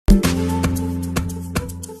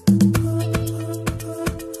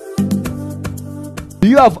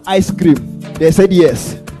you have ice cream? They said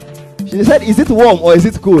yes. She said, is it warm or is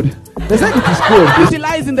it cold? They said it is cold. Beauty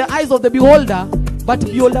lies in the eyes of the beholder, but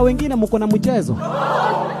beholder wengine muko na mchezo.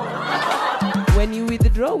 When you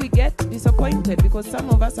withdraw, we get disappointed because some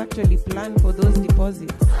of us actually plan for those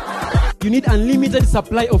deposits. You need unlimited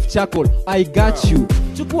supply of charcoal. I got you.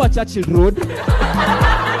 Chukua Churchill Road.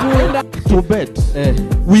 To bed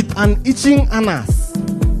with an itching anus.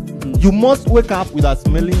 You must wake up with a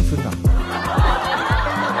smelling finger.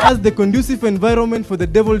 As the conducive environment for the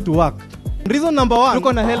devil to work. Reason number one, look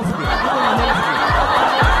on a health scale.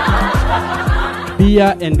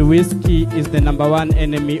 Beer and whiskey is the #1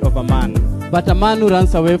 enemy of a man. But a man who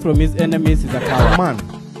runs away from his enemies is a coward. A man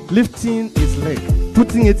lifting his leg,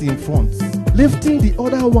 putting it in front, lifting the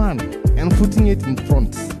other one and putting it in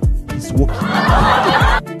front is walking.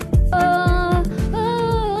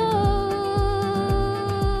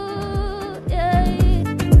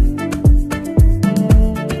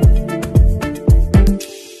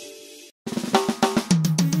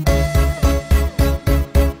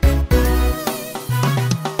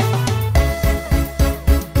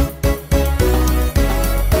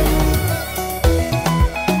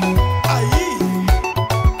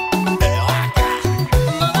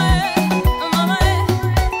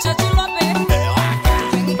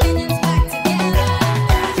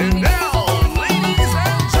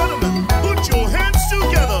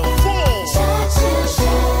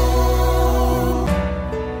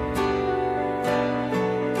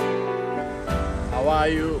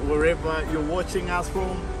 Us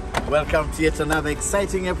from. Welcome to yet another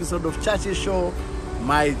exciting episode of Churchill Show,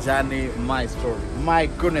 My Journey, My Story. My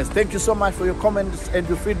goodness, thank you so much for your comments and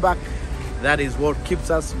your feedback. That is what keeps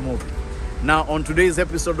us moving. Now, on today's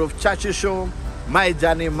episode of Churchill Show, My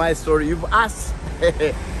Journey, My Story, you've asked,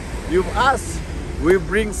 we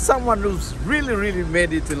bring someone who's really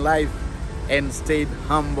made it in life and stayed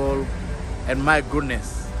humble. And my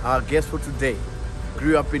goodness, our guest for today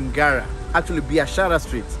grew up in Gara, actually Biashara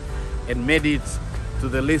Street, and made it to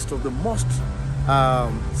the list of the most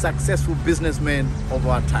successful businessmen of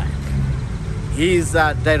our time. He is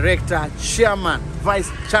a director, chairman, vice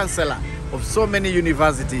chancellor of so many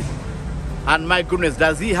universities. And my goodness,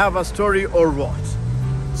 does he have a story or what?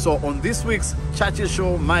 So on this week's Churchill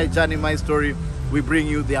Show, My Journey, My Story, we bring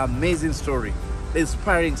you the amazing story, the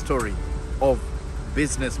inspiring story of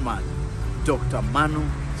businessman, Dr. Manu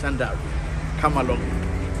Chandaria. Come along.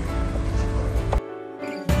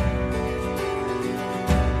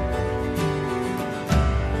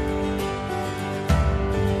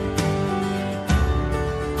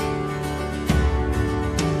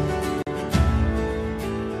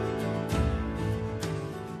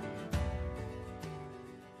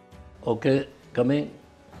 Okay, coming.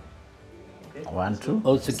 1, 2.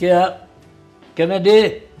 Oh, sikia,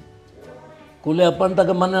 Kennedy. Kule apan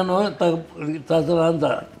taga manano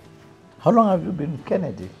taga. How long have you been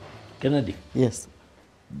Kennedy? Kennedy. Yes.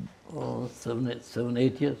 Oh, 7,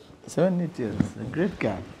 8 years. 7, 8 years. A great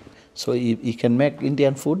guy. So he can make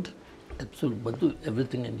Indian food? Absolutely, but do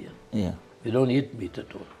everything Indian. Yeah. We don't eat meat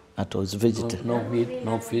at all. At all, it's vegetarian. No meat,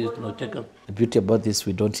 no fish, no chicken. The beauty about this,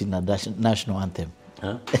 we don't need a national anthem.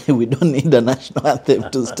 Huh? We don't need a national anthem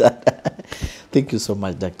to start. Thank you so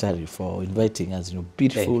much, Daktari, for inviting us in your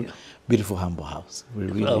beautiful humble house.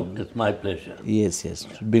 It's my pleasure. Yes. It's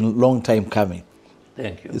been a long time coming.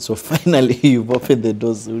 Thank you. So finally, you've opened the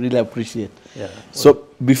doors. We really appreciate. Yeah. So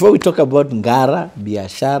before we talk about Ngara,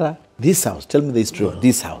 Biashara, this house, tell me the history of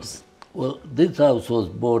this house. Well, this house was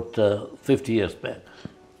bought 50 years back.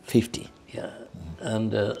 50? Yeah.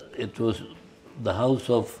 And it was the house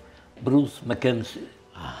of Bruce Mackenzie.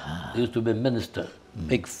 He used to be a minister,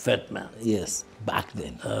 big fat man. Yes, back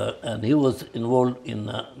then. And he was involved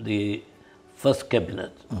in the first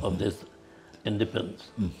cabinet of this independence.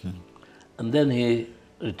 And then he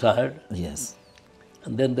retired. Yes.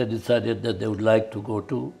 And then they decided that they would like to go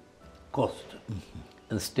to Coast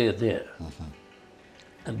and stay there.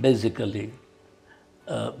 And basically,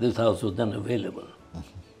 this house was then available.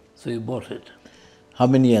 So he bought it. How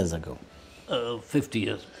many years ago? 50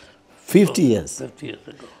 years. 50 years? 50 years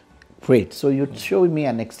ago. Great. So you're showing me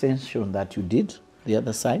an extension that you did, the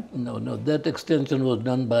other side? No, that extension was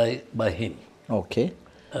done by him. Okay.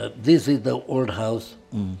 This is the old house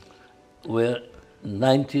where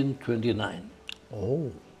 1929.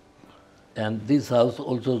 Oh. And this house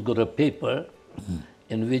also got a paper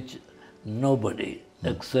in which nobody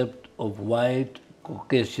except of white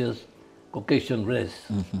Caucasian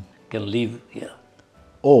race can live here.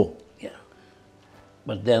 Oh. Yeah.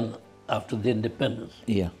 But then after the independence,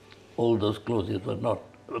 all those clauses were not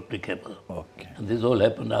applicable. Okay. And this all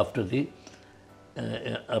happened after the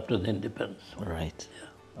after the independence. Right.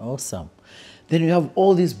 Awesome. Then you have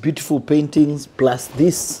all these beautiful paintings plus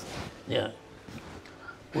this. Yeah.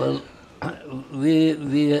 Well,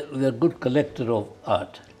 we are a good collector of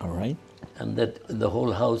art. All right. And that the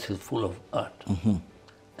whole house is full of art.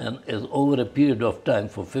 And as over a period of time,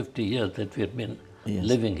 for 50 years that we have been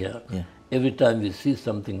living here, every time we see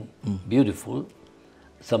something beautiful,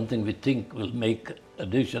 something we think will make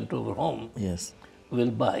addition to our home,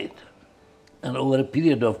 we'll buy it. And over a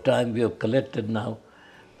period of time, we have collected now,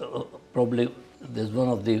 probably there's one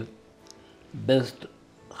of the best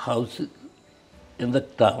houses in the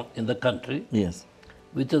town, in the country,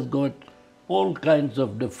 which has got all kinds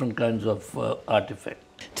of different kinds of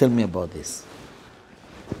artifacts. Tell me about this.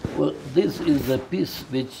 Well, this is a piece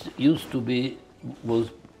which used to be, was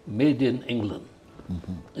made in England.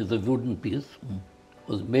 It's a wooden piece,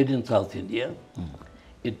 was made in South India.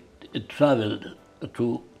 It traveled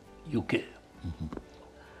to UK.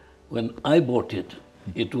 When I bought it,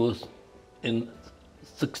 it was in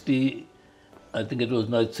 60, I think it was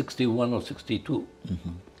now 61 or 62,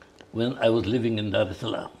 when I was living in Dar es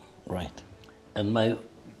Salaam. Right. And my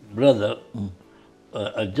brother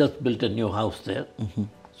had just built a new house there.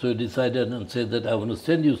 So he decided and said that I want to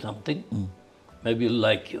send you something, maybe you'll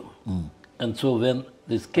like you. And so when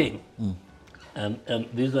this came, and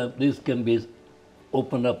these can be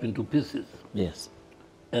opened up into pieces. Yes.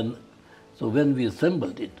 And so when we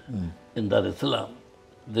assembled it in Dar es Salaam,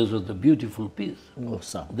 this was a beautiful piece.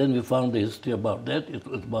 Awesome. Then we found the history about that. It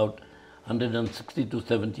was about 160 to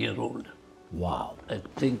 70-year-old. Wow. I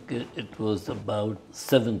think it was about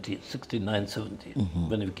 70, 69, 70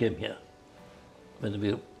 when we came here, when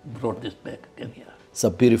we brought this back again here. It's a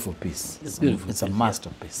beautiful piece. It's beautiful. It's a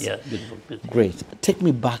masterpiece. Yeah, beautiful piece. Great. Take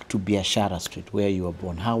me back to Biashara Street, where you were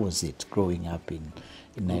born. How was it growing up in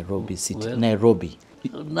Nairobi City? Well, Nairobi.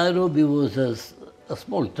 Nairobi was a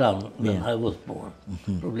small town when I was born.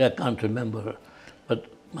 Probably I can't remember, but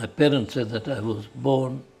my parents said that I was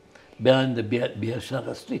born behind the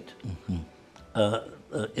Biashara Street.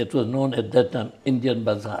 It was known at that time Indian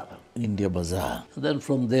Bazaar. India Bazaar. And then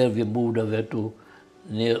from there we moved away to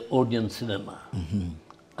near Odeon Cinema.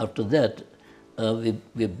 After that,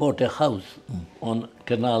 we bought a house on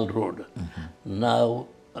Canal Road, now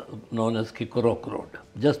known as Kikorok Road,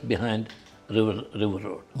 just behind River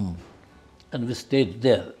Road. And we stayed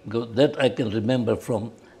there. That I can remember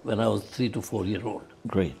from when I was 3 to 4 years old.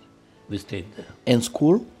 Great. We stayed there. And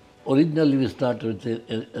school? Originally we started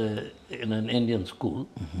in an Indian school,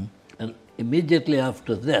 and immediately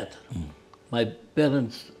after that, my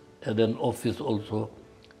parents had an office also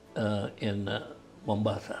in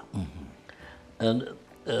Mombasa. And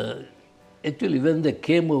actually when they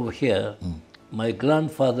came over here, my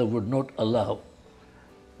grandfather would not allow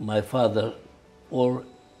my father or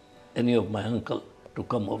any of my uncle to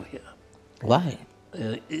come over here. Why?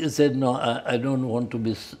 He said, no, I don't want to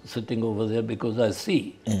be sitting over there because I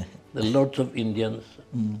see there are lots of Indians,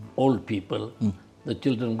 old people, the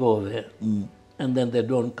children go over here, and then they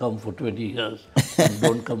don't come for 20 years, and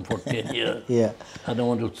don't come for 10 years. I don't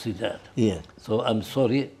want to see that. So I'm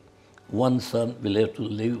sorry, one son will have to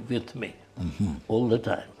live with me all the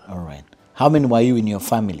time. All right. How many were you in your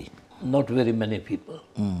family? Not very many people.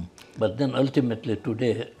 But then ultimately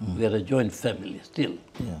today, we are a joint family still.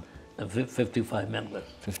 55 members.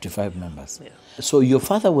 55 members. So your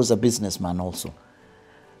father was a businessman also?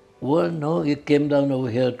 Well, no, he came down over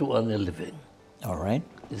here to earn a living. All right.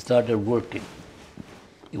 He started working.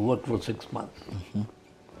 He worked for 6 months.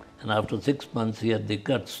 And after 6 months, he had the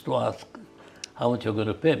guts to ask, how much you're going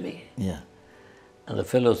to pay me? And the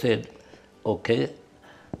fellow said, okay,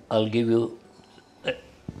 I'll give you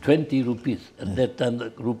 20 rupees. At that time,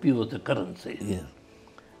 the rupee was the currency.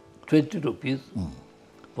 20 rupees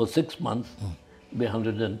for 6 months, be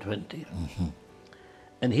 120.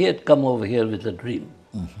 And he had come over here with a dream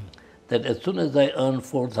that as soon as I earn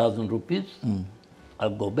 4,000 rupees,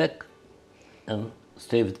 I'll go back and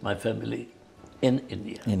stay with my family in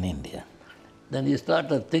India. In India. Then he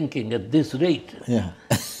started thinking, at this rate,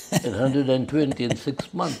 at 120 in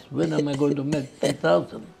 6 months, when am I going to make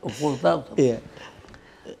 3,000 or 4,000?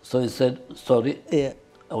 So he said, sorry, I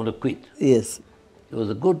want to quit. He was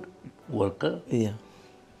a good worker.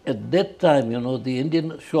 At that time, you know, the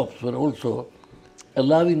Indian shops were also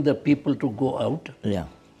allowing the people to go out.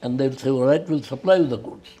 And they'll say, all right, we'll supply you the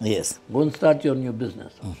goods. Go and start your new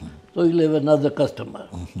business. So you'll have another customer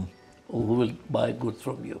who will buy goods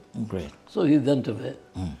from you. Great. So he went away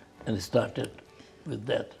and he started with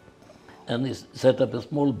that. And he set up a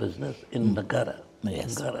small business in Ngara.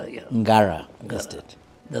 Ngara.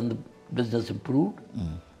 Then the business improved.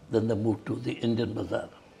 Then they moved to the Indian Bazaar.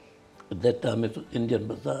 At that time it was Indian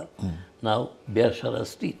Bazaar. Now Biashara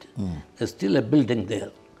Street. There's still a building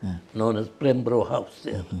there known as Prembro House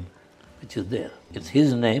there, which is there. It's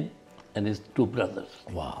his name and his two brothers.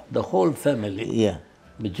 Wow. The whole family, Yeah.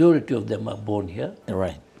 majority of them are born here,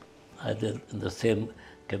 Right. either in the same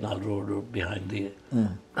canal road or behind the,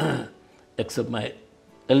 except my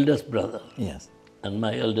eldest brother Yes. and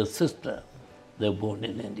my eldest sister, they were born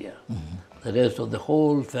in India. The rest of the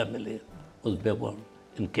whole family was born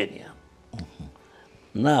in Kenya.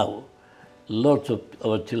 Now, lots of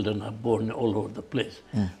our children are born all over the place.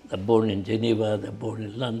 They're born in Geneva, they're born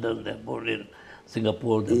in London, they're born in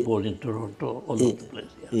Singapore, they're born in Toronto, all over the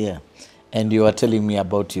place. Yeah. Yeah. And you are telling me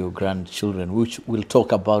about your grandchildren, which we'll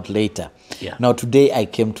talk about later. Yeah. Now, today I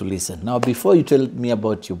came to listen. Now, before you tell me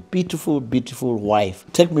about your beautiful, beautiful wife,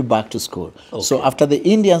 take me back to school. So, Okay. after the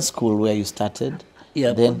Indian school where you started,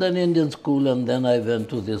 Yeah, then, but then Indian school, and then I went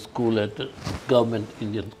to the school at government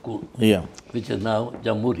Indian school, yeah, which is now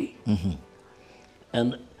Jamhuri.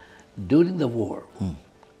 And during the war,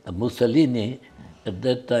 Mussolini at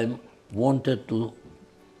that time wanted to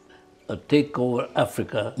take over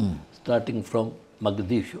Africa, starting from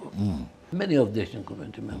Mogadishu. Many of the Asian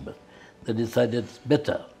community members, they decided it's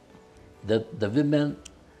better that the women,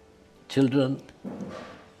 children,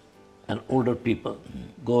 and older people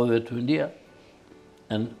go away to India,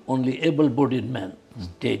 and only able-bodied men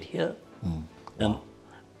stayed here. And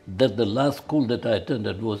that the last school that I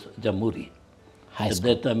attended was Jamhuri. high At school.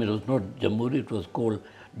 that time it was not Jamhuri, it was called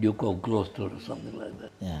Duke of Gloucester or something like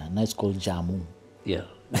that. Yeah, nice called Jamu. Yeah.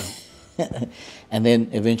 And then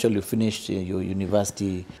eventually you finished your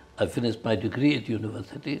university. I finished my degree at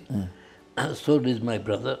university. So did my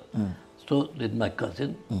brother. So did my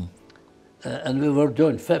cousin. And we were a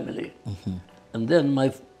joint family. And then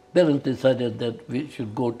my parents decided that we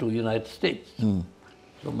should go to United States.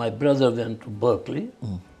 So my brother went to Berkeley.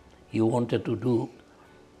 He wanted to do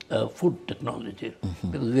food technology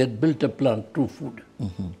because we had built a plant, True Food,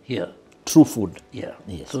 here. True Food. Yeah.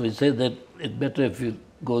 Yes. So he said that it's better if he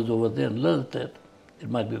goes over there and learns that. It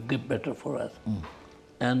might be better for us.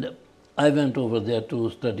 And I went over there to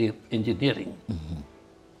study engineering.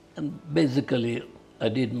 And basically, I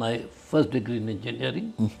did my first degree in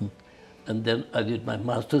engineering, and then I did my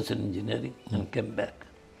master's in engineering and came back.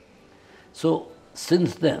 So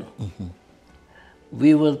since then,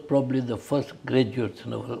 we were probably the first graduates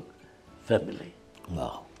in our family.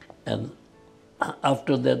 Wow. And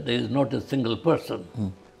after that, there is not a single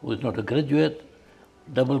person who is not a graduate,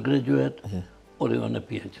 double graduate, or even a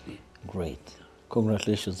PhD. Great.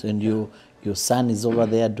 Congratulations. And your son is over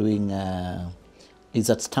there doing, is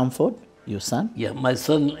at Stanford, your son? Yeah, my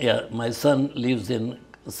son lives in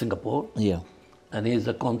Singapore, Yeah. and he is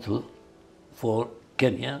a consul for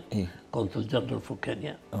Kenya, Yeah. consul general for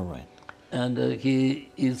Kenya. All right. And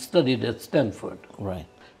he studied at Stanford. Right.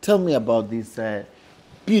 Tell me about this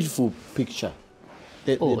beautiful picture.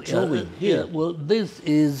 The drawing here. Well, this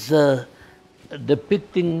is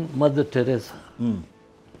depicting Mother Teresa.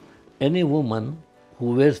 Any woman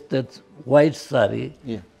who wears that white sari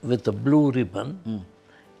with a blue ribbon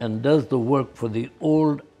and does the work for the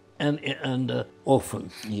old and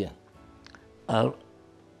orphans Yeah. are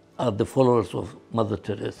the followers of Mother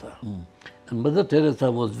Teresa. And Mother Teresa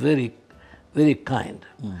was very, very kind.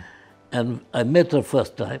 And I met her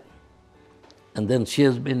first time, and then she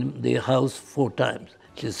has been in the house 4 times.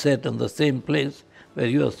 She sat in the same place where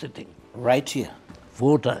you are sitting, Right here.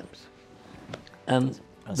 4 times. And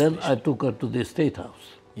then I took her to the State House.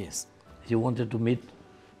 Yes. She wanted to meet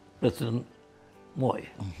President Moy.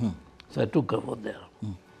 So I took her over there.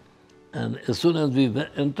 And as soon as we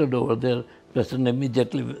entered over there, President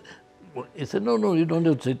immediately, he said, no, you don't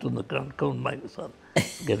have to sit on the ground. Come, my son,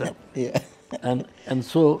 get up. Yeah. And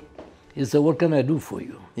so he said, what can I do for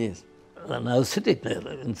you? Yes. And I was sitting there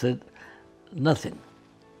and said, nothing.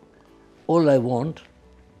 All I want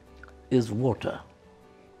is water.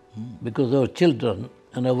 Because our children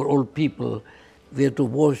and our old people, we have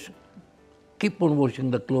to keep on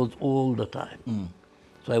washing the clothes all the time.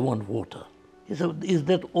 So I want water. He said, is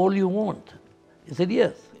that all you want? He said,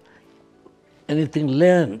 yes. Anything,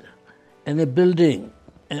 land, any building.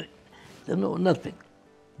 He said, no, nothing.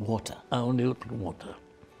 Water. I only want water.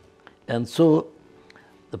 And so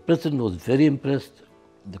the president was very impressed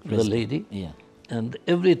with the lady. Yeah. And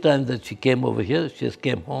every time that she came over here, she just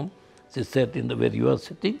came home, she sat in the where you are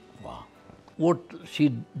sitting. Wow. What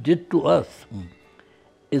she did to us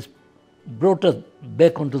is brought us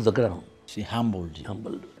back onto the ground. She humbled you.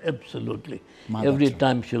 Humbled, absolutely. Mother Every Teresa.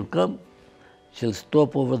 time she'll come, she'll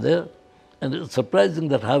stop over there. And it's surprising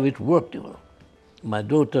that how it worked, you know. My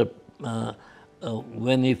daughter,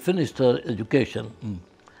 when he finished her education,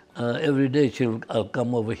 Every day I'll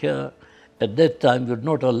come over here. At that time, we would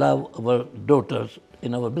not allow our daughters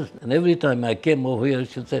in our business. And every time I came over here,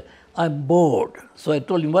 she'd say, I'm bored. So I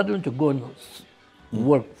told him, why don't you go and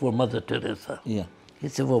work for Mother Teresa? Yeah. He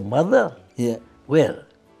said, well, Mother? Yeah. Where?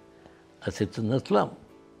 I said, it's in the slum,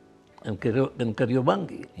 in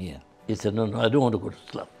Kariobangi. Yeah. He said, no, I don't want to go to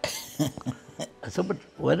slum. I said, but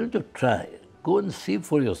why don't you try? Go and see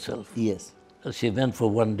for yourself. Yes. So she went for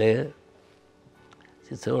one day.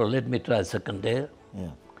 She said, oh, let me try second day. Yeah.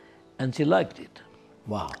 And she liked it.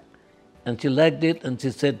 Wow. And she liked it, and she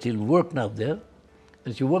said she'll work now there.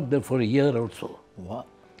 And she worked there for a year or so. Wow.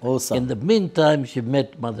 Awesome. In the meantime, she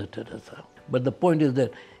met Mother Teresa. But the point is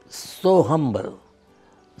that so humble,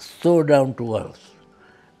 so down to earth,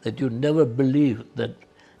 that you never believe that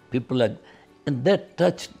people like, and that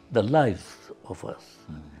touched the lives of us,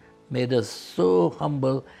 made us so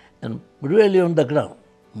humble and really on the ground.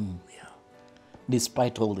 Yeah.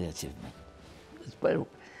 Despite all the achievement.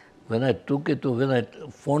 When I took it to, when I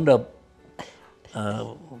phoned up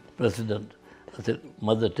President, I said,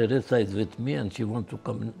 Mother Teresa is with me and she wants to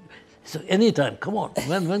come in. He said, anytime, come on,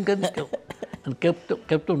 when can you come? And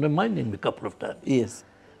kept on reminding me a couple of times. Yes.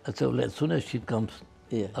 I said, well, as soon as she comes,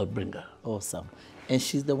 Yeah. I'll bring her. Awesome. And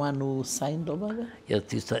she's the one who signed over there? Yes,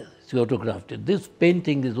 she autographed it. This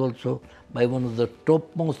painting is also by one of the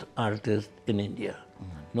topmost artists in India,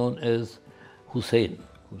 known as Hussein.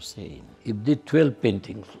 Hussein. He did 12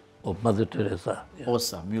 paintings of Mother Teresa. Yeah.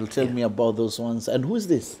 Awesome. You'll tell me about those ones. And who is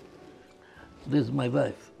this? This is my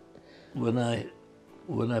wife. When I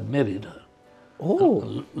married her.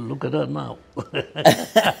 Oh. Look at her now.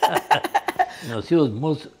 No, she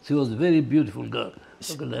was a very beautiful girl.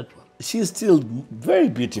 Look at that one. She's still very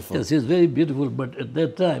beautiful. Yeah, she's very beautiful, but at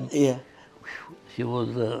that time, Yeah. she was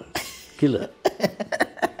a killer.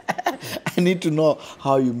 I need to know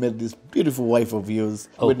how you met this beautiful wife of yours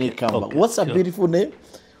when you come back. okay, What's her sure. beautiful name?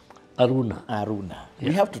 Aruna. Aruna.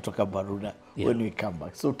 We have to talk about Aruna Yeah. when we come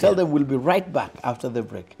back. So tell them we'll be right back after the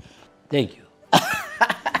break. Thank you.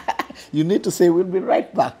 You need to say we'll be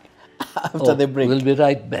right back after the break. We'll be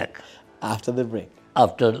right back. After the break.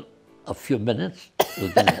 After a few minutes, we'll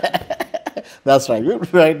be there. That's right. We'll be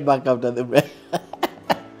right back after the break.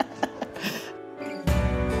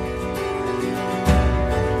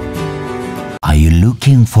 Are you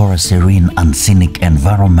looking for a serene and scenic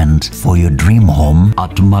environment for your dream home?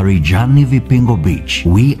 At Marijani Vipingo Beach,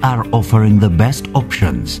 we are offering the best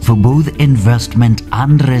options for both investment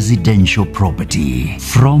and residential property.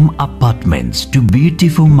 From apartments to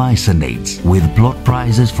beautiful maisonates with plot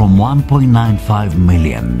prices from 1.95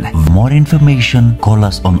 million. For more information, call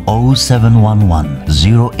us on 0711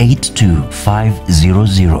 082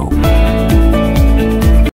 500.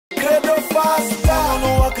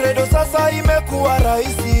 Sasa imekuwa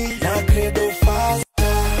rahisi na Credo Faster.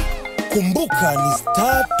 Kumbuka ni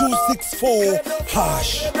 *264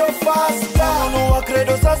 hash. Credo Faster. Nunua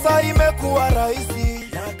Credo sasa imekuwa rahisi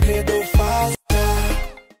na Credo Faster.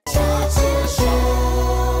 Churchill Show.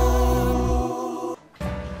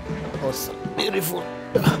 Awesome. Beautiful.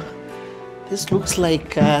 This looks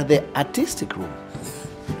like the artistic room.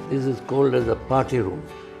 This is called as a party room.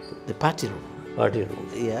 The party room. Party room.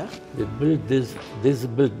 Yeah. They built this is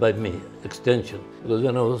built by me, extension. Because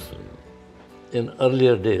when I was in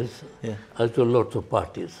earlier days, I used to have lots of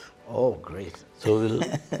parties. Oh, great. So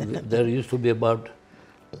there used to be about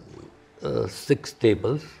 6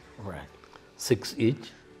 tables, Right. 6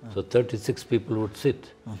 each. So 36 people would sit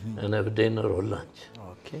and have dinner or lunch.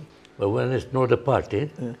 Okay. But when it's not a party,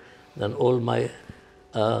 then all my,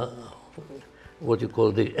 what you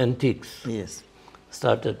call the antiques, Yes.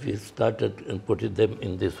 we started and put them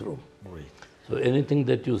in this room. Great. So anything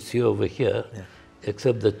that you see over here,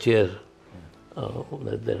 except the chair,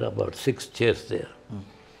 there are about 6 chairs there.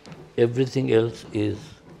 Everything else is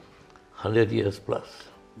 100 years plus.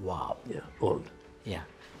 Wow. Yeah, old. Yeah.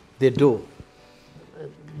 The door.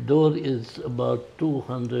 Door is about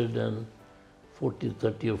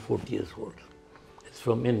 30 or 40 years old. It's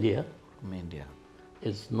from India. From India.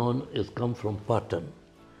 It's come from Patan.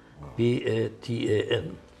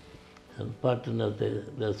 Patan. And Patan are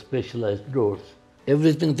the specialized doors.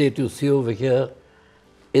 Everything that you see over here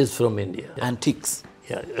is from India. Antiques.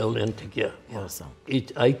 Yeah, all antique, yeah. Awesome.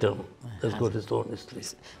 Each item has got its own history.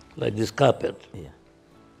 Like this carpet. Yeah.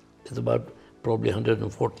 It's about probably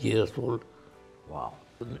 140 years old. Wow.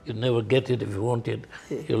 You never get it if you want it.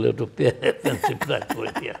 You'll have to pay a fancy price for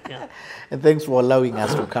it. Yeah. And thanks for allowing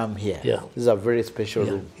us to come here. Yeah. This is a very special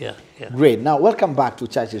room. Yeah. Great. Now, welcome back to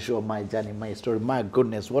Churchill Show, My Journey, My Story. My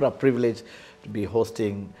goodness, what a privilege to be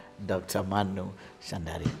hosting Dr. Manu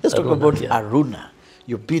Chandaria. Let's talk about Aruna,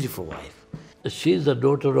 your beautiful wife. She's the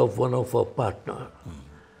daughter of one of our partners.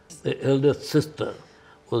 The eldest sister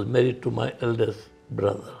was married to my eldest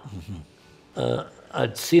brother.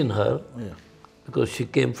 I'd seen her because she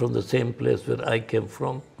came from the same place where I came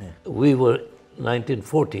from. We were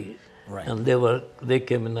 1940, and they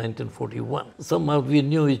came in 1941. Somehow we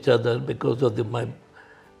knew each other because of my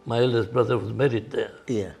eldest brother was married there.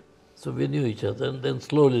 Yeah. So we knew each other, and then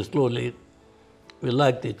slowly, we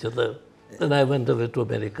liked each other. Then I went away to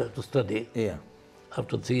America to study. Yeah.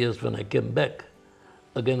 After 3 years, when I came back,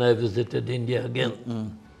 again I visited India again,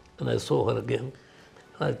 and I saw her again.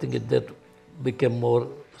 And I think that became more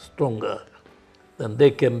stronger. Then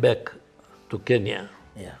they came back to Kenya.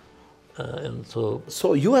 Yeah. And so...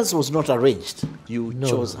 So yours was not arranged? You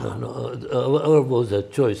chose her? No. Ours was a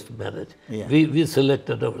choice marriage. Yeah. We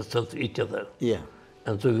selected ourselves, each other. Yeah.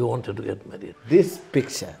 And so we wanted to get married. This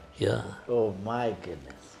picture? Yeah. Oh my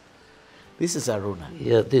goodness. This is Aruna?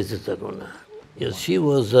 Yeah, this is Aruna. Yes, she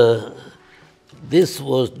was... this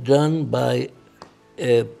was done by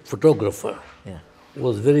a photographer. Yeah. Who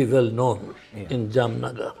was very well known in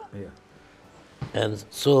Jamnagar. Yeah. And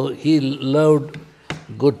so he loved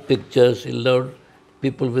good pictures, he loved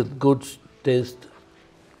people with good taste,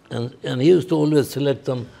 and he used to always select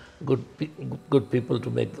some good people to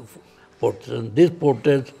make the portraits. And these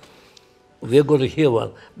portraits, we are going to hear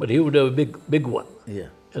one, but he would have a big one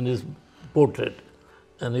in his portrait,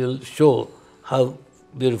 and he'll show how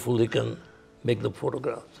beautiful he can make the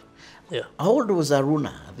photographs. Yeah. How old was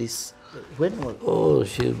Aruna? When was? Oh,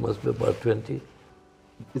 she must be about 20.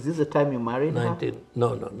 Is this the time you married 19. her?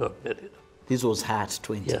 No, not married. This was her at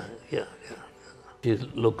 20? Yeah. She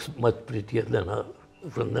looks much prettier than her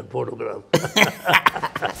from that photograph.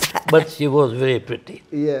 But she was very pretty.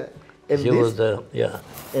 Yeah. And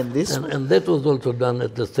And this? And that was also done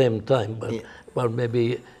at the same time, but about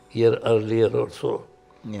maybe a year earlier or so.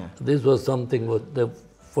 Yeah. This was something what the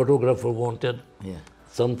photographer wanted,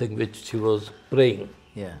 something which she was praying.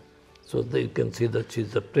 Yeah. So you can see that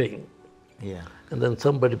she's praying. Yeah. And then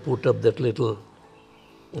somebody put up that little,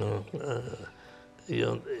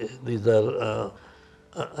 these are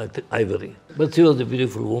I think ivory. But she was a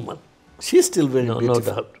beautiful woman. She's still very beautiful. No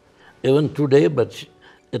doubt. Even today, but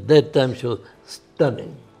at that time she was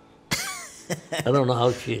stunning. I don't know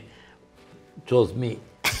how she chose me.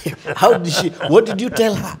 What did you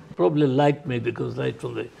tell her? Probably liked me because right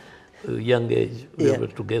from the young age we were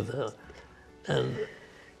together. And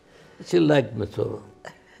she liked me so.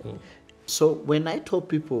 So when I told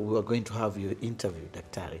people we were going to have you interview,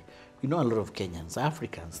 Daktari, you know a lot of Kenyans,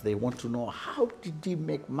 Africans, they want to know how did you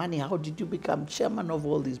make money? How did you become chairman of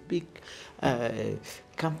all these big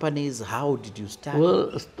companies? How did you start?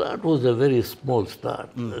 Well, start was a very small start.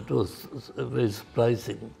 It was very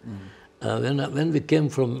surprising. When we came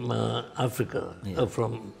from Africa,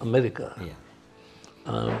 from America,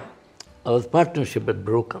 our partnership had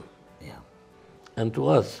broken. Yeah. And to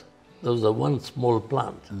us, there was one small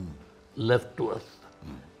plant left to us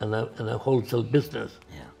and a wholesale business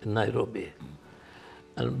in Nairobi.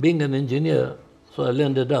 And being an engineer, so I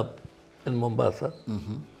landed up in Mombasa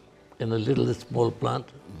in a little small plant,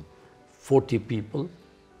 40 people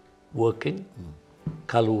working,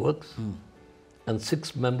 Kalu works, and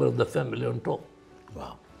 6 members of the family on top.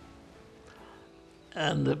 Wow.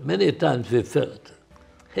 And many times we felt,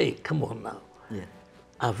 hey, come on now. Yeah.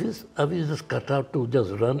 Are we just cut out to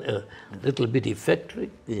just run a little bitty factory?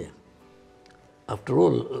 Yeah. After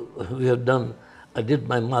all, I did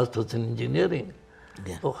my master's in engineering.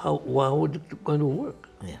 Yeah. So how would it going to work?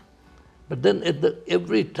 Yeah. But then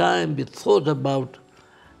every time we thought about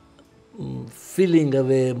feeling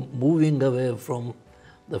away, moving away from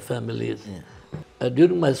the families. Yeah.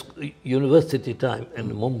 During my university time in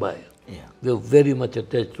Mumbai, we were very much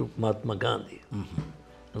attached to Mahatma Gandhi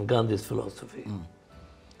and Gandhi's philosophy.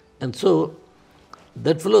 And so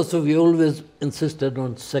that philosophy always insisted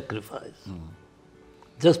on sacrifice.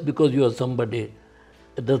 Just because you are somebody,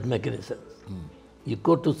 it doesn't make any sense. You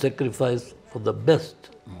got to sacrifice for the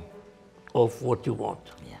best of what you want.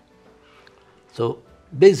 Yeah. So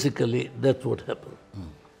basically, that's what happened.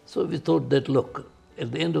 So we thought that, look,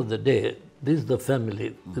 at the end of the day, this is the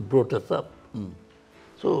family that brought us up.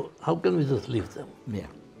 So how can we just leave them? Yeah.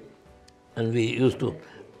 And we used to,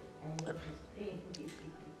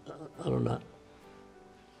 Aruna.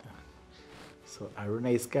 So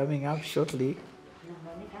Aruna is coming up shortly.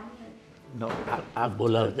 No,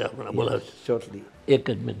 shortly. એક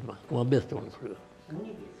જ મિનિટમાં હું બેસવાનું છું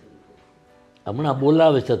હમણાં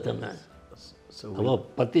બોલાવે છે તમે હવે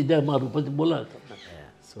પતિ જાય મારું પછી બોલાવે તમને.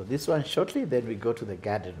 So this one shortly, then we go to the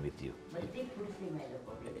garden with you.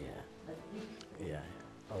 Yeah.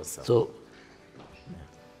 Awesome. So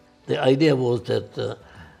The idea was that,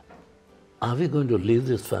 are we going to leave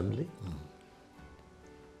this family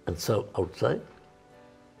and serve outside?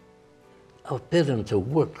 Our parents have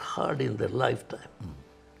worked hard in their lifetime.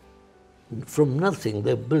 From nothing,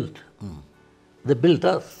 they built. They built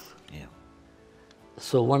us. Yeah.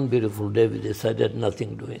 So one beautiful day we decided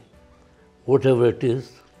nothing doing. Whatever it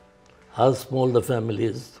is, how small the family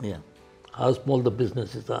is, Yeah. how small the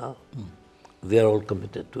businesses are, we are all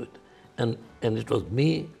committed to it. And it was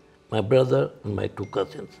me, my brother, and my 2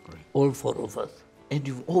 cousins, all 4 of us. And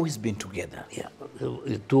you've always been together. Yeah,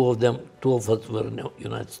 2 of us were in the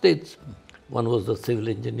United States. One was a civil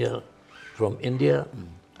engineer from India,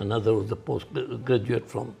 another was a postgraduate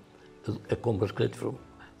a commerce graduate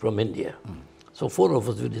from India. So 4 of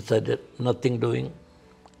us, we decided nothing doing.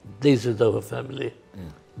 This is our family.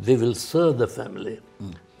 We will serve the family.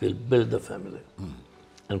 We'll build the family.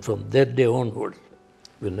 And from that day onwards,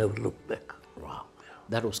 we never looked back. Wow.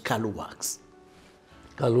 That was Kalu Works.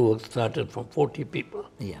 Kalu Works started from 40 people.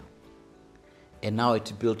 Yeah. And now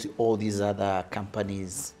it built all these other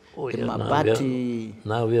companies. Oh, In yeah, Mabati.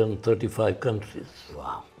 Now we are in 35 countries.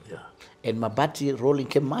 Wow. Yeah. And Mabati rolling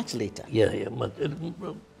came much later. Yeah.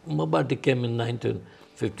 Mabati came in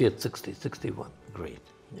 1958, 60, 61. Great.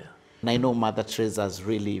 Yeah. And I know Mother Teresa has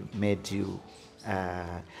really made you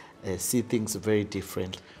see things very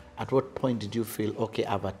different. At what point did you feel, okay,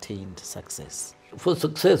 I've attained success? For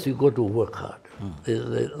success, you got to work hard.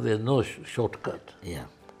 There's no shortcut. Yeah.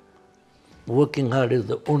 Working hard is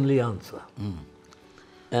the only answer.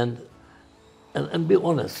 And be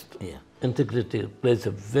honest. Yeah. Integrity plays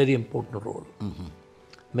a very important role.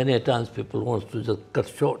 Many times people want to just cut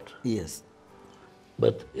short. Yes.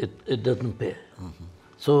 But it doesn't pay.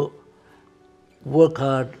 So work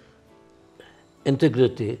hard,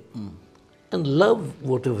 integrity, and love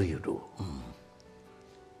whatever you do.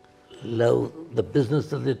 Love the business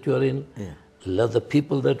that you are in, love the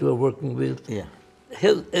people that you are working with. Yeah.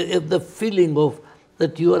 Have the feeling of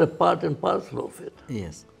that you are a part and parcel of it.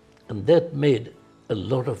 Yes. And that made a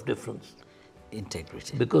lot of difference.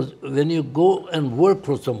 Integrity. Because when you go and work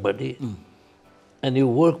for somebody, and you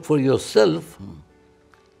work for yourself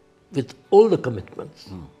with all the commitments,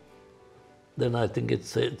 then I think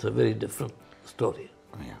it's a very different story.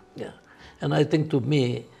 Yeah. And I think to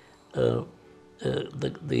me, the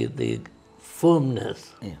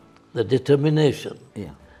firmness, the determination,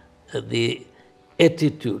 the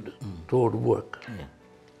attitude toward work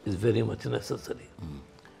is very much necessary.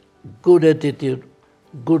 Good attitude,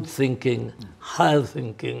 good thinking, higher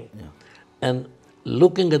thinking, and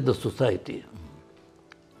looking at the society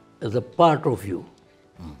as a part of you,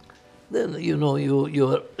 then you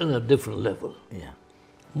are in a different level.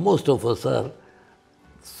 Most of us are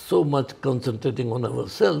so much concentrating on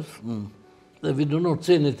ourselves that we do not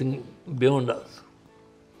see anything beyond us.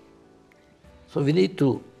 So we need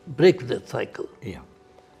to break that cycle.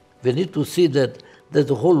 We need to see that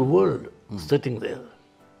there's a whole world sitting there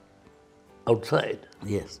outside.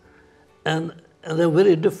 Yes. And they're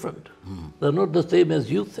very different. They're not the same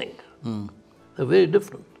as you think. They're very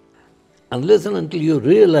different. Unless and until you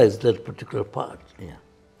realize that particular part,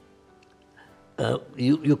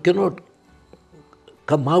 you cannot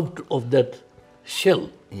come out of that shell.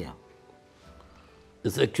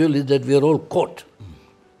 It's actually that we are all caught.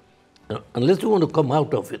 Unless you want to come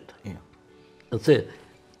out of it and say,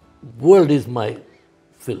 world is my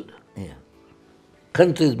field,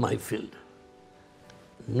 country is my field,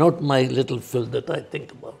 not my little field that I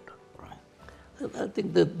think about. And I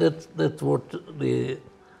think that's what the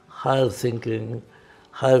higher thinking,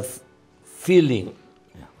 higher feeling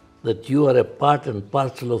that you are a part and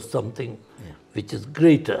parcel of something which is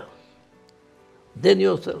greater than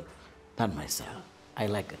yourself. Than myself. I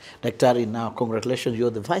like it. Daktari, now congratulations. You're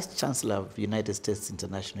the Vice Chancellor of United States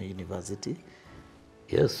International University.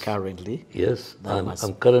 Yes. Currently. Yes.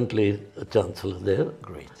 I'm currently a Chancellor there.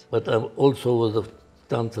 Great. But I also was a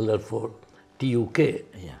Chancellor for TUK,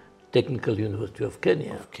 Technical University of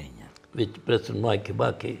Kenya, which President Mwai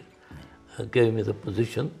Kibaki gave me the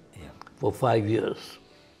position for 5 years.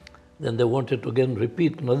 Then they wanted to again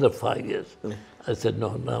repeat another 5 years. I said,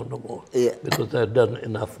 no more, because I've done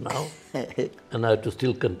enough now, and I have to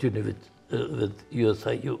still continue with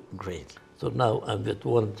USIU. Great. So now I'm with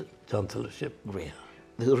one chancellorship. Great.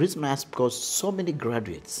 The reason I ask, because so many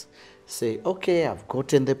graduates say, okay, I've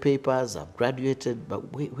gotten the papers, I've graduated,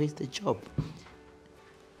 but where's the job?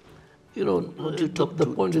 You know, the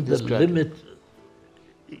point is the limit,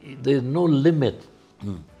 there's no limit.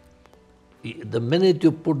 The minute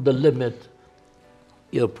you put the limit,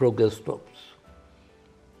 your progress stops.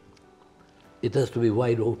 It has to be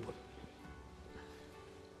wide open.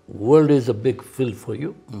 World is a big field for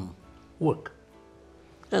you. work.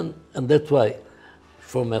 And that's why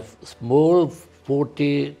from a small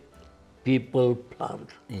 40 people plant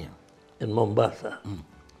in Mombasa,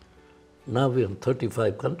 now we're in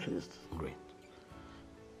 35 countries. Great.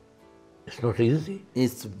 It's not easy.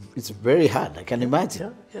 It's very hard, I can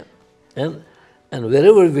imagine. Yeah. And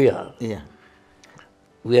wherever we are,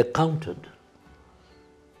 we are counted.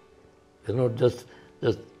 We're not just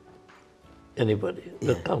anybody.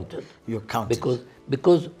 We're counted. You're counted.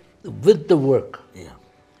 Because with the work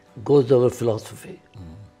goes our philosophy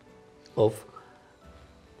of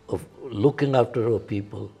looking after our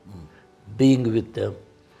people, being with them,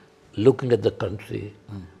 looking at the country,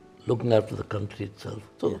 looking after the country itself.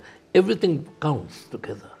 So everything counts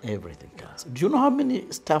together. Everything counts. Do you know how many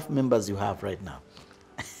staff members you have right now?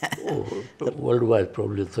 Worldwide,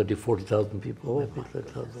 probably 40,000 people, maybe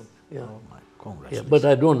 30,000. Yeah. Oh my, congratulations. Yeah, but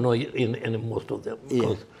I don't know in most of them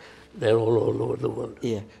because they're all over the world.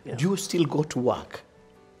 Yeah. Do you still go to work?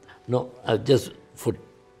 No, I just, for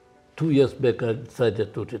 2 years back, I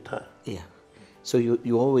decided to retire. Yeah. So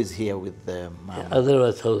you're always here with Mama? Yeah,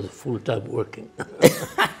 otherwise, I was full-time working.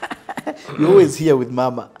 You're always here with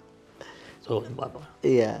Mama? So, Mama.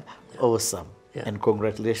 Yeah, awesome. Yeah. And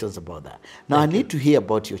congratulations about that. Now, I need to hear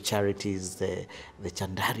about your charities, the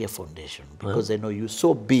Chandaria Foundation, because I know you're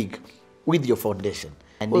so big with your foundation.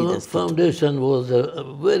 Well, the foundation was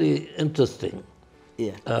very interesting.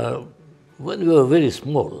 Yeah. When we were very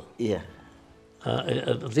small, yeah.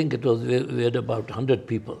 I think it was, we had about 100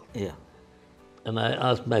 people. Yeah. And I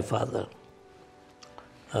asked my father,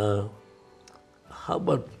 how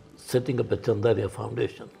about setting up a Chandaria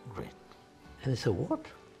Foundation? Great. And he said, what?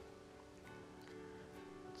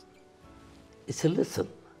 He said, listen,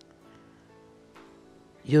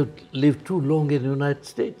 you lived too long in the United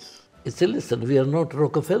States. He said, listen, we are not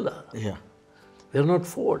Rockefeller. Yeah. We are not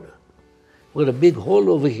Ford. We've got a big hall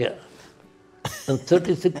over here and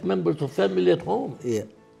 36 members of family at home. Yeah.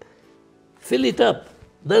 Fill it up,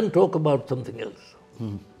 then talk about something else.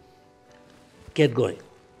 Get going.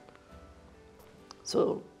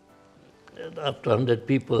 So, after 100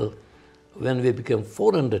 people, when we became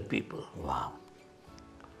 400 people, wow,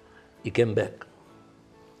 he came back.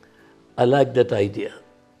 I like that idea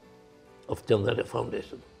of Chandaria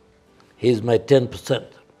Foundation. He's my 10%.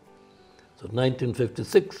 So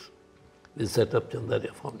 1956, we set up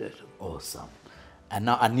Chandaria Foundation. Awesome. And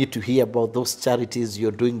now I need to hear about those charities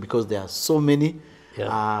you're doing because there are so many.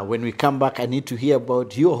 Yeah. When we come back, I need to hear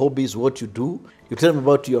about your hobbies, what you do. You tell me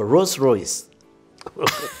about your Rolls Royce.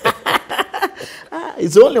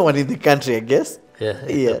 It's the only one in the country, I guess.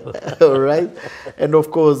 Yeah. All right. And of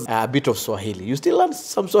course, a bit of Swahili. You still learn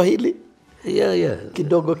some Swahili? Yeah.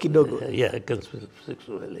 Kidogo, kidogo. Yeah, I can speak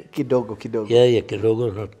Swahili. Kidogo, kidogo. Yeah,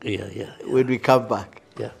 kidogo, not, yeah. When we come back.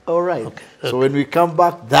 Yeah. All right. Okay. So when we come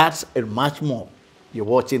back, that and much more. You're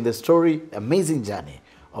watching the story, amazing journey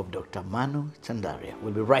of Dr. Manu Chandaria.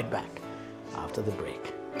 We'll be right back after the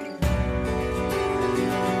break.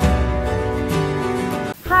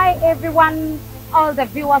 Hi everyone, all the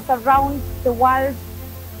viewers around the world.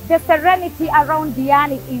 The serenity around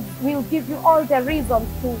Diani will give you all the reasons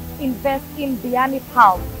to invest in Diani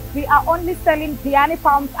Palms. We are only selling Diani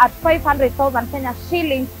Palms at 500,000 Kenya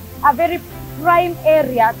shillings, a very prime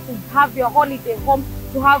area to have your holiday home,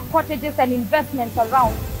 to have cottages and investments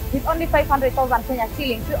around with only 500,000 Kenya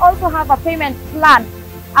shillings. We also have a payment plan,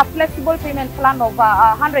 a flexible payment plan of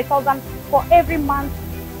 100,000 for every month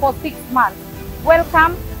for 6 months.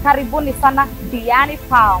 Welcome, karibuni sana Diani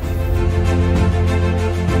Palms.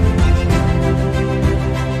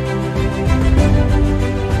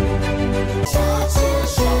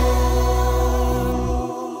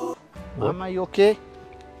 Mama, you okay?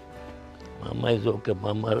 Mama is okay.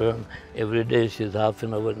 Mama runs every day. She's half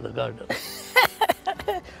an hour in the garden.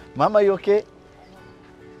 Mama, you okay?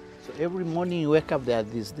 So every morning you wake up, there are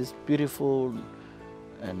these beautiful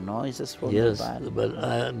noises from the barn. Yes,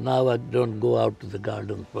 but now I don't go out to the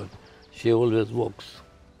garden, but she always walks.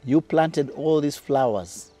 You planted all these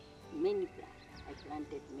flowers? Many plants. I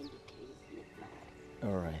planted many trees, many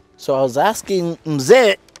flowers. All right. So I was asking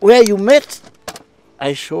Mzee where you met.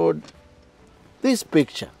 I showed this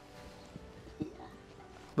picture. Yeah.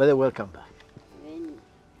 But welcome back.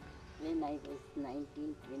 When I was 19,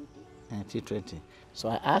 20. 1920. So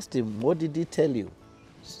I asked him, what did he tell you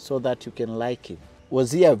so that you can like him?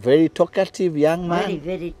 Was he a very talkative young man?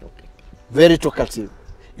 Very talkative. Very talkative.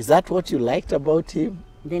 Is that what you liked about him?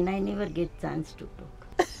 Then I never get chance to talk.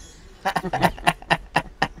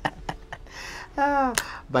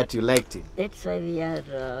 But you liked him. That's why we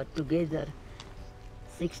are together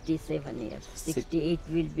 67 years. 68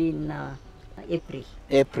 will be in April.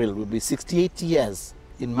 April will be 68 years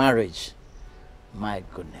in marriage. My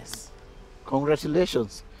goodness.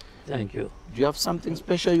 Congratulations. Thank you. Do you have something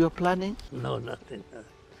special you're planning? No, nothing.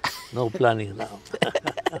 No planning now.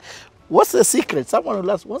 What's the secret? Someone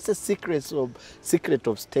will ask, what's the secret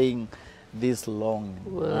of staying this long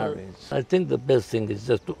in marriage? I think the best thing is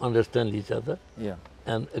just to understand each other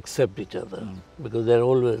and accept each other, because there are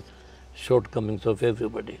always shortcomings of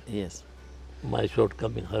everybody. Yes. My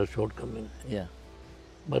shortcoming, her shortcoming. Yeah.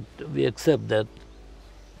 But we accept that,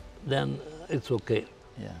 then it's okay.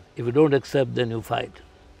 Yeah. If you don't accept, then you fight.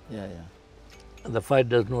 Yeah, yeah. And the fight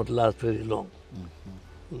does not last very long,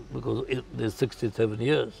 because there's 67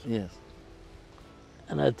 years. Yes.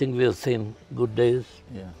 And I think we have seen good days,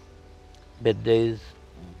 bad days,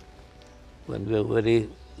 when we were very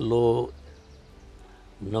low.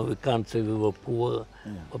 No, we can't say we were poor,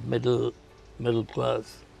 but middle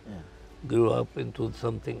class, grew up into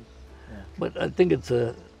something. But I think it's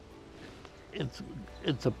a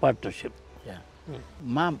partnership. Yeah.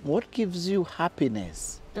 Mom, what gives you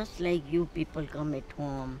happiness? Just like you people come at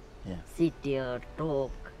home, sit here,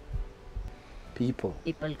 talk. People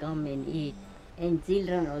People come and eat. And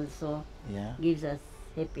children also gives us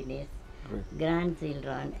happiness. Great.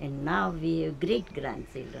 Grandchildren, and now we have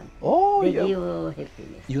great-grandchildren. Oh, they give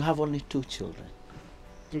happiness. You have only 2 children.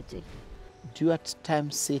 2 children. Do you at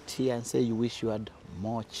times sit here and say you wish you had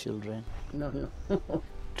more children? No.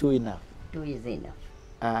 2 enough? 2 is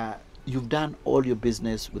enough. You've done all your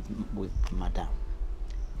business with Madame.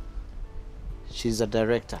 She's a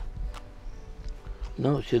director.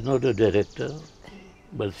 No, she's not a director,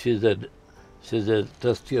 but she's a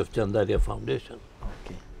trustee of Chandaria Foundation.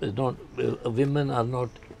 Okay. It's not, women are not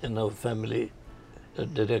in our family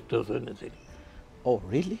directors or anything. Oh,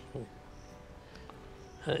 really?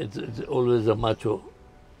 It's always a macho.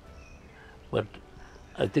 But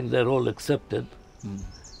I think they're all accepted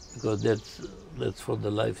because that's what the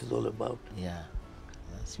life is all about. Yeah.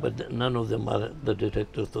 But none of them are the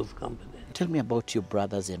directors of the company. Tell me about your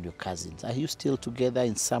brothers and your cousins. Are you still together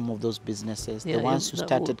in some of those businesses? The ones who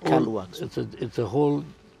started Kalworks? It's a whole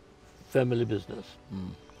family business.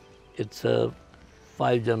 It's a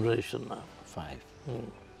 5 generation now. 5.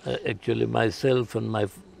 Actually, myself and my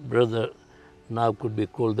brother now could be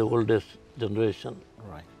called the oldest generation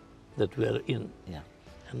that we are in. Yeah.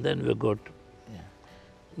 And then we got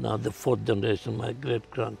now the 4th generation, my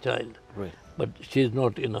great-grandchild. Right. But she's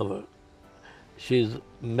not in she's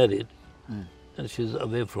married and she's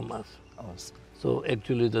away from us. Awesome. So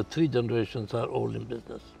actually the 3 generations are all in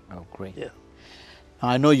business. Oh, great. Yeah.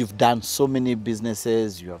 I know you've done so many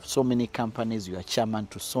businesses, you have so many companies, you are chairman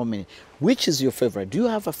to so many. Which is your favorite? Do you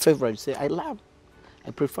have a favorite? You say,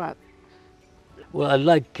 I prefer. Well, I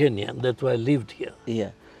like Kenya, and that's why I lived here.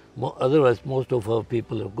 Yeah. Otherwise, most of our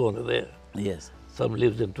people have gone away. Yes. Some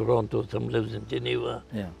lives in Toronto, some lives in Geneva,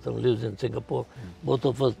 some lives in Singapore. Both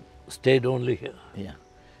of us stayed only here. Yeah.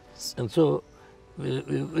 And so we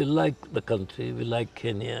like the country, we like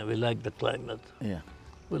Kenya, we like the climate,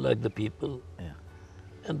 we like the people.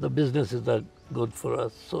 And the businesses are good for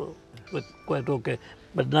us, so we're quite okay.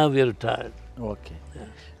 But now we're retired. Okay. Yeah.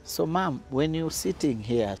 So, Mom, when you're sitting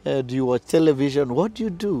here, do you watch television? What do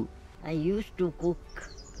you do? I used to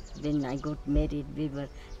cook. When I got married, we were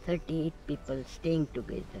 38 people staying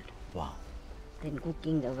together. Wow. Then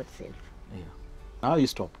cooking ourselves. Yeah. Now you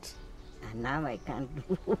stopped. And now I can't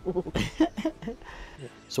do.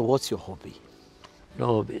 So what's your hobby? No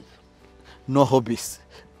hobbies. No hobbies.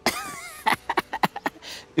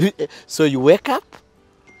 So you wake up?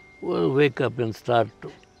 Well, wake up and start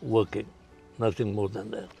working. Nothing more than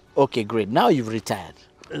that. Okay, great. Now you've retired.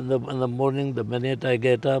 In the morning, the minute I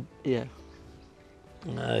get up,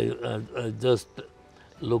 I just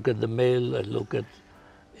look at the mail, I look at,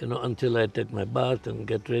 until I take my bath and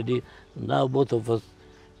get ready. Now both of us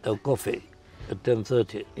have coffee at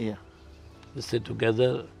 10:30. Yeah. We sit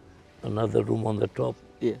together, another room on the top.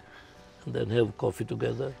 Yeah. And then have coffee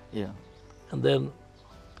together. Yeah. And then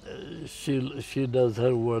she does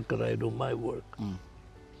her work and I do my work.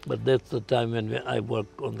 But that's the time when I work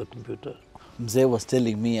on the computer. Mzee was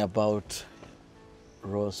telling me about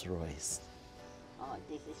Rolls Royce. Oh,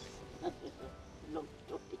 this is a long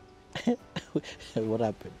story. What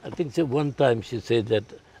happened? I think one time she said that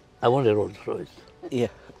I want a Rolls Royce. Yeah.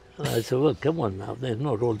 And I said, well, come on now, there's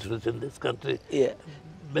no Rolls Royce in this country. Yeah.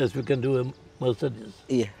 Best we can do a Mercedes.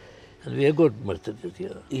 Yeah. And we have got Mercedes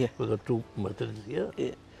here. Yeah. We got 2 Mercedes here.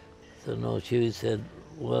 Yeah. So no, she said,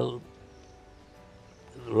 well,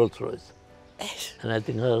 Rolls Royce. And I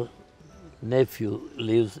think her nephew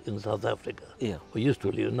lives in South Africa. Yeah. We used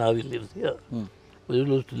to live, now he lives here. We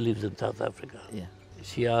used to live in South Africa. Yeah.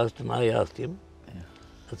 She asked and I asked him.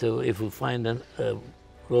 I said, well, if we find a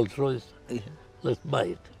Rolls Royce. Yeah. Let's buy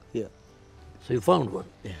it. Yeah. So he found one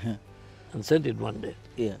Yeah. and sent it one day.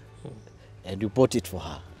 Yeah. And you bought it for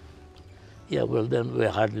her. Yeah, well then we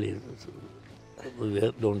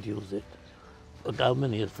don't use it. But how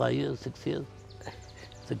many years? 5 years, 6 years?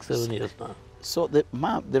 6, 7 years now. So the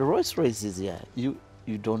Rolls Royce is here. You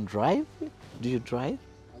don't drive? Do you drive?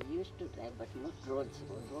 I used to drive, but not roads.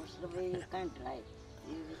 Roads the way you can't drive.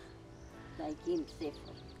 You like him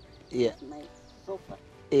safer. Yeah. It's my sofa.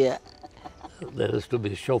 Yeah. There has to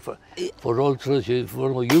be a chauffeur. For Rolls Royce, if you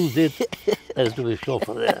want to use it, there has to be a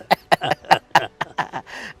chauffeur there.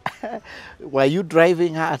 Were you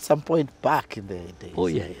driving her at some point back in the days? Oh,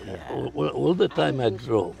 yeah. All the time I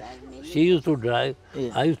drove. She used to drive,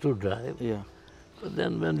 I used to drive. Yeah. But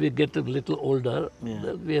then when we get a little older,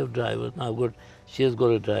 then we have drivers. Now she has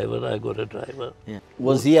got a driver, I got a driver. Yeah.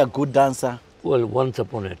 Was he a good dancer? Well, once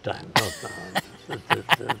upon a time, not now.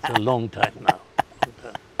 It's a long time now.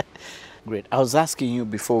 Great. I was asking you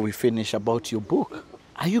before we finish about your book.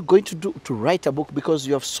 Are you going to write a book because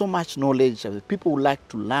you have so much knowledge? People would like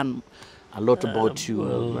to learn a lot about you,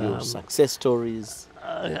 your success stories.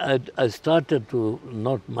 I started to,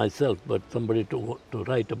 not myself, but somebody to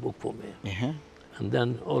write a book for me. And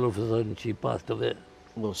then all of a sudden she passed away.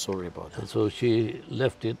 Oh, sorry about that. And so she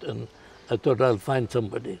left it, and I thought I'll find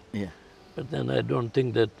somebody. Yeah. But then I don't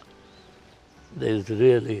think that there's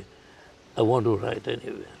really, I want to write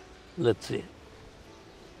anyway. Let's see.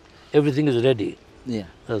 Everything is ready. Yeah.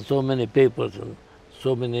 There's so many papers and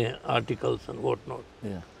so many articles and whatnot.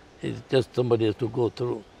 Yeah. It's just somebody has to go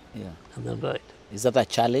through. Yeah. And then write. Is that a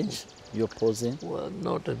challenge you're posing? Well,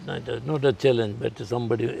 not a challenge, but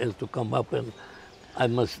somebody has to come up and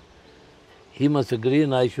he must agree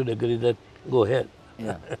and I should agree that go ahead.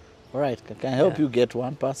 Yeah. All right. Can I help you get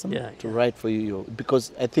one person to write for you?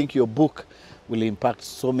 Because I think your book will impact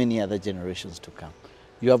so many other generations to come.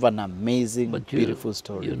 You have an amazing, beautiful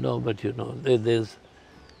story. There's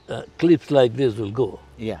clips like this will go.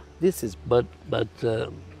 Yeah, this is. But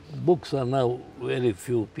books are now very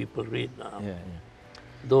few people read now. Yeah.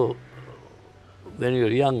 Though when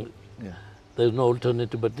you're young, there's no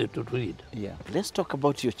alternative but to read. Yeah. Let's talk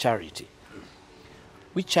about your charity.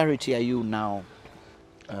 Which charity are you now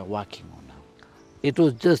working on now? It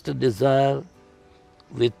was just a desire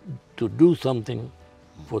to do something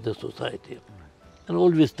for the society. And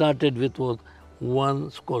all we started with was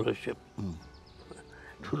one scholarship.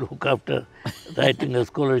 To look after writing a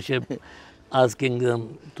scholarship, asking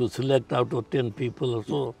them to select out of 10 people or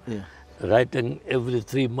so, writing every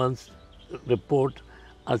 3 months report,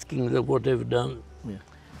 asking them what they've done.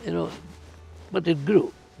 But it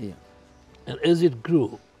grew. Yeah. And as it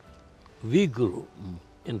grew, we grew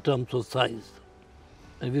in terms of size.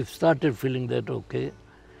 And we've started feeling that, okay,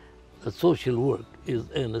 the social work is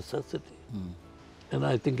a necessity. And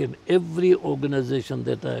I think in every organization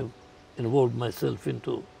that I've involved myself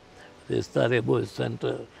into, the Chandaria Boys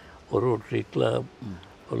Center, or Rotary Club,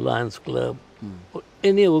 or Lions Club, or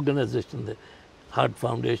any organization, the Heart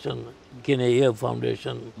Foundation, Kenya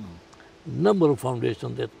Foundation, number of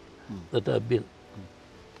foundations that I've been,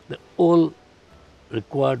 they all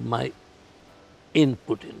required my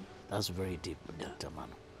input in. That's very deep, Dr.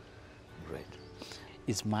 Manu. Great.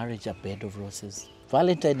 Is marriage a bed of roses?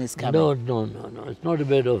 Valentine is coming. No. It's not a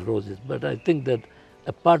bed of roses. But I think that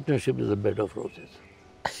a partnership is a bed of roses.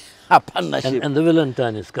 A partnership. And the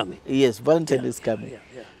Valentine is coming. Yes, Valentine is coming.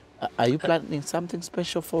 Are you planning something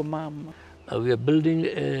special for Mom? We are building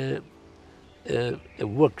a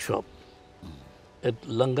workshop at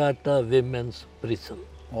Langata Women's Prison.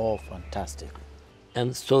 Oh, fantastic.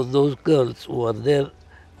 And so those girls who are there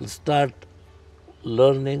will start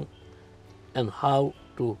learning and how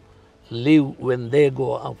to live when they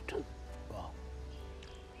go out. Wow.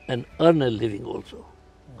 And earn a living also.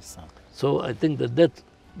 Awesome. So I think that's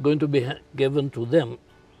going to be given to them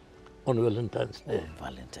on Valentine's Day. Oh,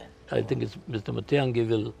 Valentine. I think it's Mr. Matiangi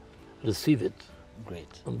will receive it.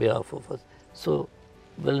 Great. On behalf of us. So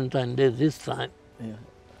Valentine's Day this time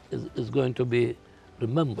is going to be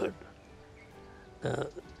remembered.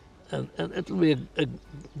 And it will be a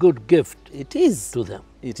good gift. It is. To them.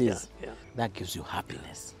 It is. Yeah. That gives you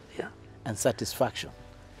happiness. Yeah. And satisfaction.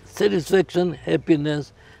 Satisfaction,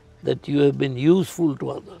 happiness, that you have been useful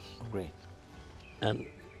to others. Great. And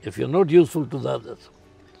if you're not useful to the others,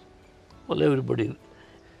 well, everybody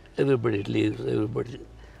leaves, but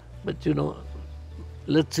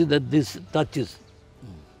let's see that this touches,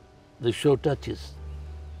 the show touches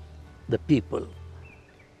the people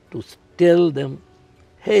to tell them,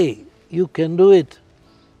 hey, you can do it.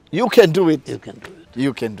 You can do it. You can do it.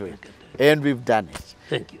 You can do it. And we've done it.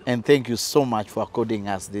 Thank you. And thank you so much for according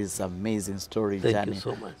us this amazing story Thank journey. you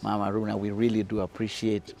so much. Mama Runa, we really do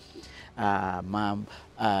appreciate Mom.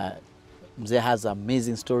 Mzee has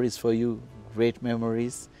amazing stories for you, great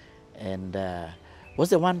memories. And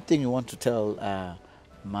what's the one thing you want to tell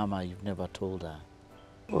Mama you've never told her?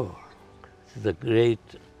 Oh, she's a great,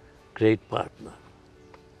 great partner.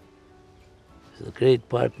 She's a great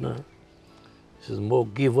partner. She's more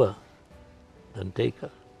giver than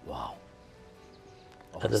taker. Wow.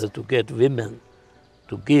 Awesome. That is to get women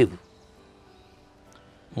to give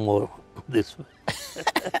more this way.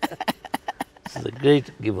 She's a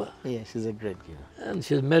great giver. Yeah, she's a great giver. And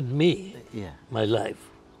she's made me my life.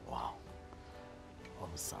 Wow.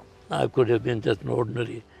 Awesome. I could have been just an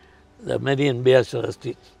ordinary. There are many in Biashara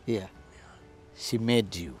Street. Yeah. She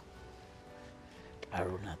made you.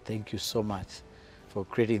 Aruna, thank you so much for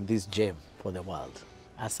creating this gem for the world.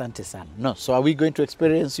 Asante san. No, so are we going to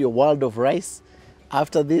experience your world of rice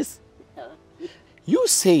after this? You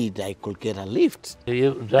said I could get a lift.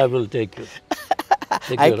 I will take you.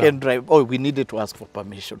 I can drive. Oh, we needed to ask for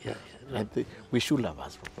permission. Yeah. I think we should have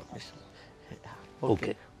asked for permission.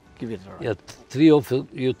 Okay. Give it a run. Yeah,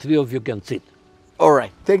 three of you can sit. All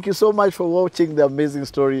right. Thank you so much for watching the amazing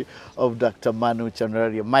story of Dr. Manu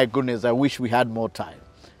Chandaria. My goodness, I wish we had more time.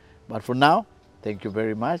 But for now, thank you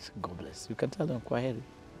very much. God bless. You can tell them kwaheri.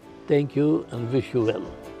 Thank you and wish you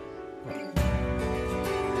well.